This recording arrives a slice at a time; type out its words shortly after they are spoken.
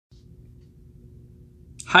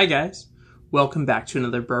Hi guys, welcome back to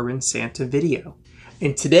another Bourbon Santa video.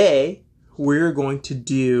 And today we're going to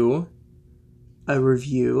do a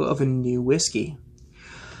review of a new whiskey.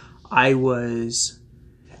 I was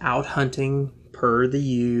out hunting per the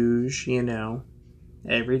usual,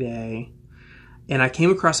 every day. And I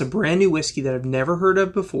came across a brand new whiskey that I've never heard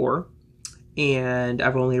of before. And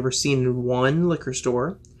I've only ever seen in one liquor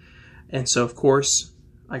store. And so of course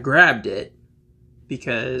I grabbed it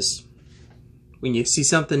because when you see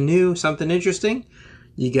something new, something interesting,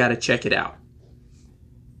 you got to check it out.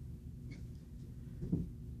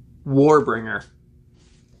 Warbringer.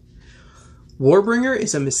 Warbringer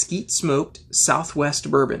is a mesquite smoked Southwest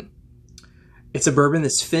bourbon. It's a bourbon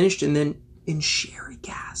that's finished and then in sherry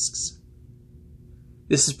casks.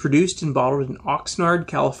 This is produced and bottled in Oxnard,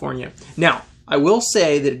 California. Now, I will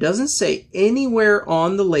say that it doesn't say anywhere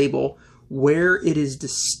on the label where it is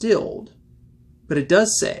distilled, but it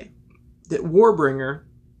does say that Warbringer,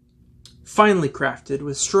 finely crafted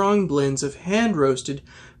with strong blends of hand-roasted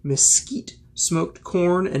mesquite, smoked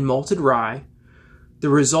corn, and malted rye, the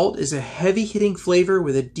result is a heavy-hitting flavor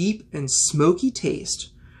with a deep and smoky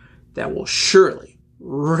taste that will surely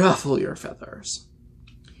ruffle your feathers.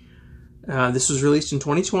 This was released in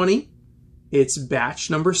 2020. It's batch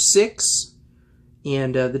number 6,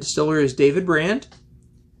 and the distiller is David Brand.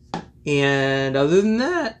 And other than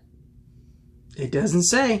that, it doesn't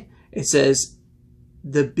say. It says,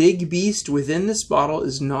 the big beast within this bottle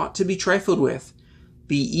is not to be trifled with.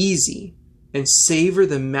 Be easy and savor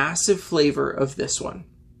the massive flavor of this one.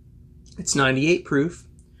 It's 98 proof.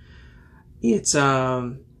 It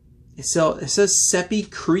says Seppi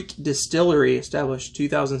Creek Distillery, established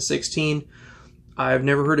 2016. I've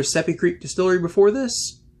never heard of Seppi Creek Distillery before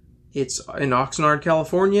this. It's in Oxnard,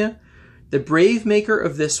 California. The brave maker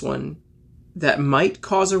of this one that might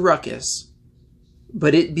cause a ruckus,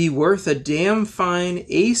 but it be worth a damn fine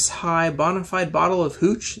ace-high bona fide bottle of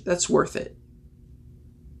hooch that's worth it.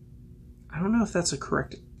 I don't know if that's a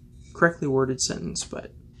correctly worded sentence,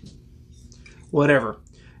 but whatever.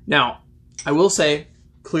 Now, I will say,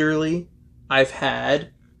 clearly, I've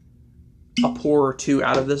had a pour or two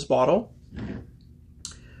out of this bottle.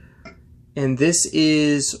 And this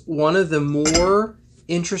is one of the more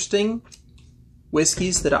interesting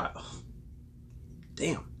whiskeys that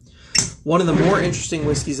one of the more interesting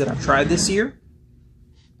whiskeys that I've tried this year.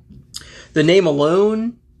 The name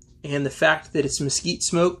alone and the fact that it's mesquite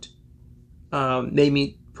smoked made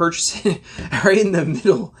me purchase it. Right in the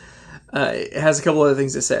middle, it has a couple other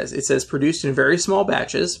things it says. It says produced in very small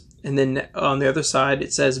batches, and then on the other side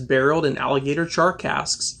it says barreled in alligator char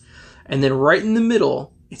casks, and then right in the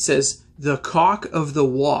middle it says the cock of the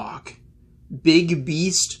walk, big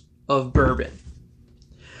beast of bourbon.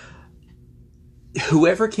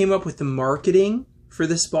 Whoever came up with the marketing for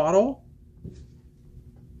this bottle,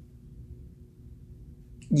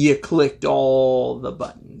 you clicked all the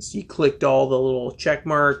buttons. You clicked all the little check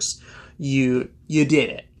marks. You did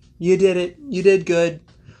it. You did it. You did good.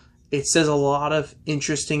 It says a lot of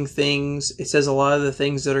interesting things. It says a lot of the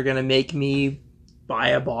things that are going to make me buy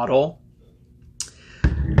a bottle.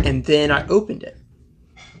 And then I opened it.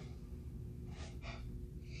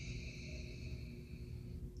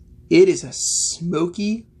 It is a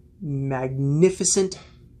smoky, magnificent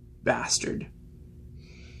bastard.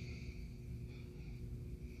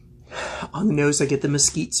 On the nose, I get the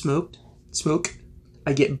mesquite smoke.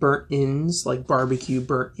 I get burnt ends, like barbecue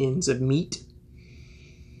burnt ends of meat.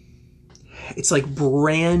 It's like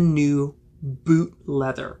brand new boot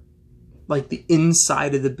leather. Like the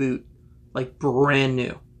inside of the boot. Like brand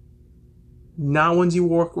new. Not ones you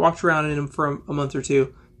walked around in them for a month or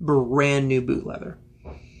two. Brand new boot leather.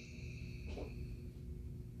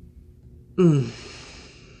 Mm.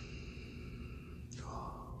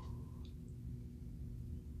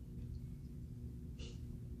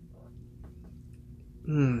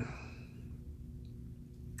 Mm.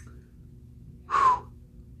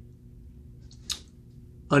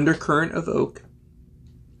 Undercurrent of oak.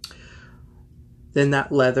 Then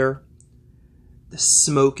that leather. The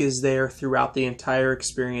smoke is there throughout the entire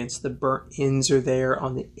experience. The burnt ends are there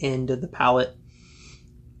on the end of the palate.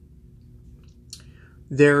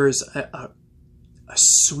 There's a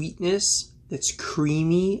sweetness that's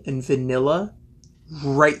creamy and vanilla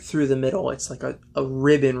right through the middle. It's like a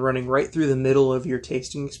ribbon running right through the middle of your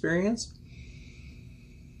tasting experience.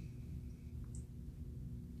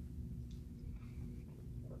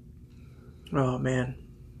 Oh man.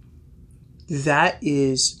 That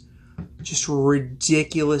is just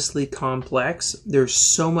ridiculously complex.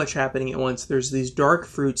 There's so much happening at once. There's these dark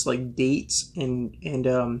fruits like dates and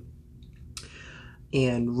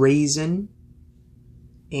raisin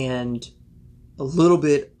and a little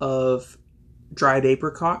bit of dried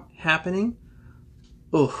apricot happening.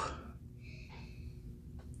 Oh,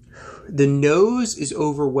 the nose is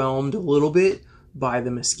overwhelmed a little bit by the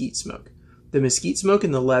mesquite smoke. The mesquite smoke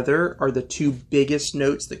and the leather are the two biggest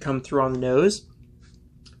notes that come through on the nose.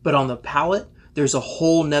 But on the palate, there's a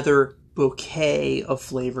whole nother bouquet of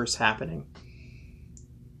flavors happening.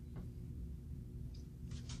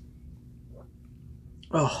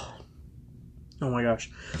 Oh my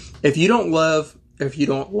gosh. If you don't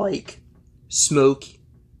like smoke,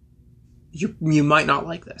 you might not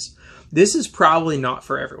like this. This is probably not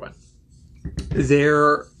for everyone.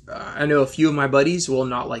 I know a few of my buddies will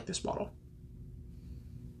not like this bottle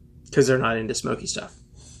because they're not into smoky stuff.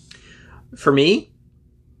 For me,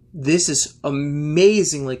 this is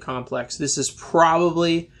amazingly complex. This is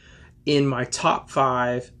probably in my top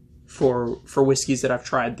 5 for whiskeys that I've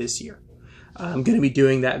tried this year. I'm going to be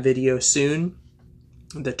doing that video soon.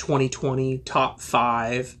 The 2020 top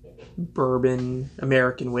 5 bourbon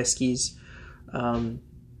American whiskeys.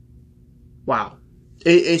 Wow.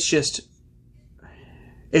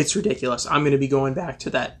 It's ridiculous. I'm going to be going back to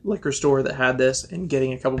that liquor store that had this and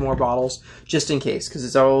getting a couple more bottles just in case,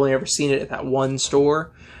 because I've only ever seen it at that one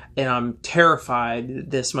store, and I'm terrified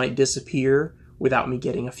that this might disappear without me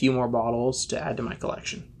getting a few more bottles to add to my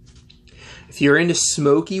collection. If you're into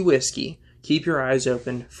smoky whiskey, keep your eyes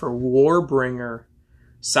open for Warbringer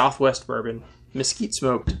Southwest Bourbon, mesquite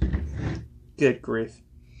smoked. Good grief.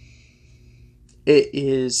 It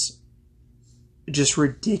is just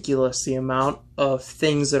ridiculous the amount of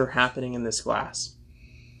things that are happening in this glass.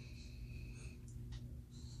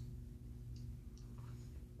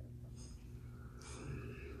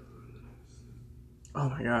 Oh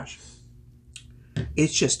my gosh.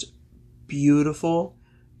 It's just beautiful,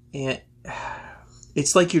 and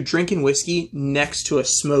it's like you're drinking whiskey next to a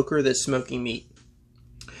smoker that's smoking meat.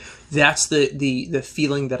 That's the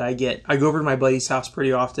feeling that I get. I go over to my buddy's house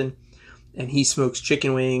pretty often, and he smokes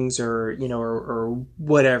chicken wings or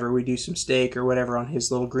whatever. We do some steak or whatever on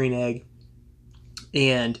his little green egg.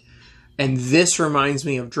 And this reminds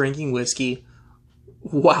me of drinking whiskey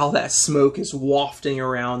while that smoke is wafting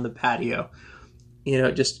around the patio.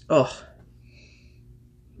 Just,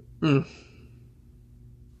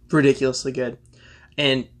 ridiculously good.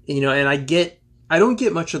 And, and I don't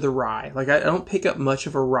get much of the rye. Like, I don't pick up much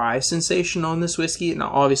of a rye sensation on this whiskey. And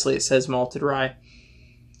obviously it says malted rye.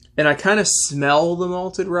 And I kind of smell the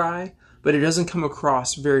malted rye, but it doesn't come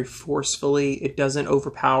across very forcefully. It doesn't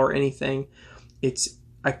overpower anything.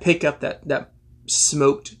 I pick up that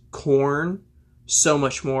smoked corn so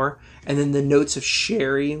much more. And then the notes of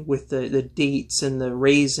sherry with the dates and the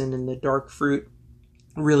raisin and the dark fruit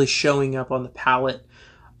really showing up on the palate.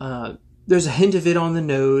 There's a hint of it on the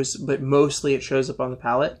nose, but mostly it shows up on the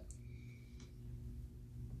palate.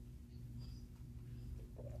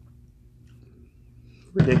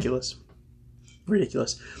 Ridiculous.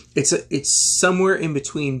 It's somewhere in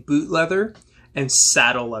between boot leather and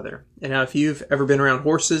saddle leather. And now if you've ever been around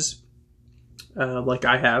horses, like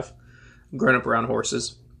I have, grown up around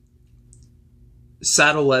horses,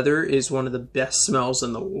 saddle leather is one of the best smells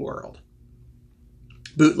in the world.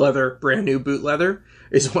 Boot leather, brand new boot leather,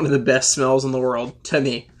 is one of the best smells in the world to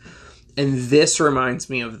me. And this reminds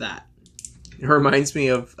me of that. It reminds me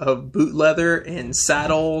of boot leather and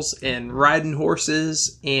saddles and riding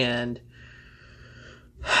horses. And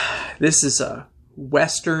this is a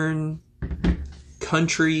Western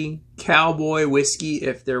country cowboy whiskey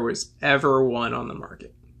if there was ever one on the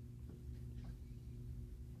market.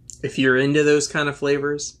 If you're into those kind of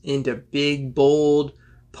flavors, into big, bold,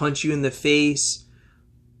 punch you in the face,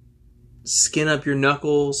 skin up your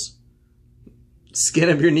knuckles,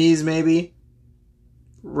 skin up your knees maybe,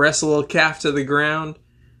 wrestle a calf to the ground,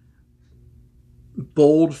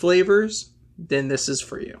 bold flavors, then this is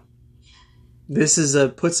for you. This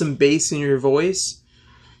is put some bass in your voice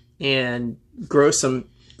and grow some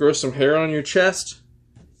hair on your chest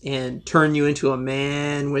and turn you into a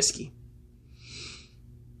man whiskey.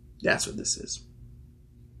 That's what this is.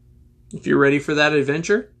 If you're ready for that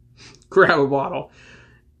adventure, grab a bottle.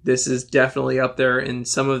 This is definitely up there in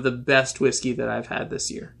some of the best whiskey that I've had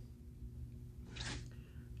this year.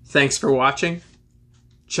 Thanks for watching.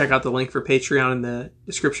 Check out the link for Patreon in the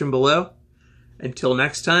description below. Until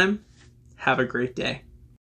next time, have a great day.